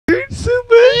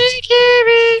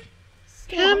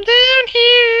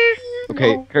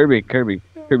Okay, No.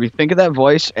 Kirby. Think of that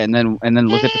voice, and then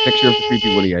look at the picture of the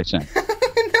creepy Woody I sent.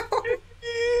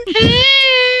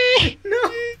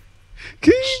 No.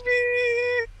 Kirby.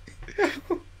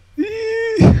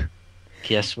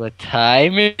 Guess what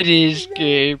time it is, No.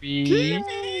 Kirby?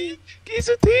 Guess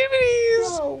what time it is?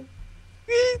 No.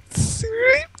 It's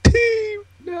rape time.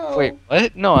 No. Wait,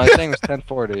 what? No, I was saying it was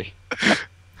 10:40.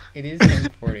 It is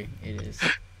 10:40. It is.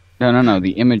 No.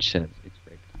 The image says it's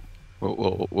break time.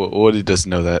 Well, Woody doesn't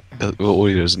know that.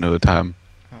 Woody doesn't know the time.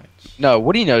 Oh, jeez. No,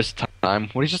 Woody knows the time.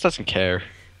 Woody just doesn't care.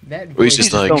 That Well, he's voice just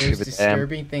is like- the Don't most give a damn.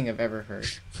 disturbing thing I've ever heard.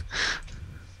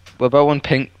 What about when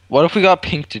Pink? What if we got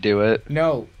Pink to do it?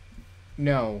 No.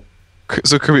 No.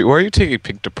 So Kirby, why are you taking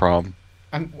Pink to prom?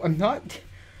 I'm not.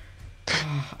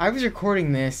 I was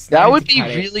recording this. That Now I would have to be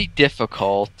cut it. really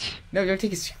difficult. No, don't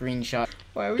take a screenshot.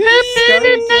 Why would you start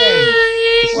again?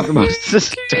 This is the most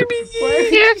disturbing. Why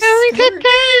would you start again?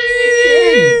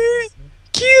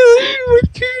 Kill everyone,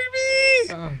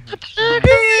 Kirby! Oh my God.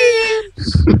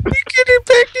 Look at her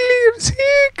back limbs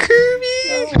here, Kirby!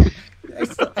 No.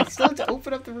 I still have to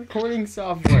open up the recording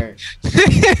software.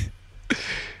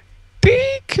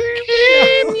 Big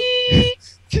Kirby!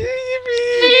 Kirby!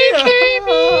 No.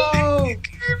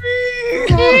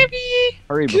 Kirby!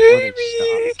 Hurry before they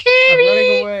stop. I'm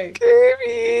running away.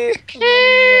 Kirby! I'm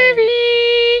running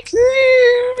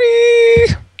away.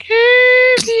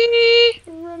 Kirby!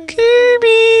 I'm running away.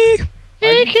 Kirby!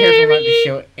 I'd be careful not to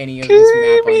show any of this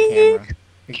map on camera.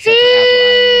 Except for Apple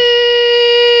Island.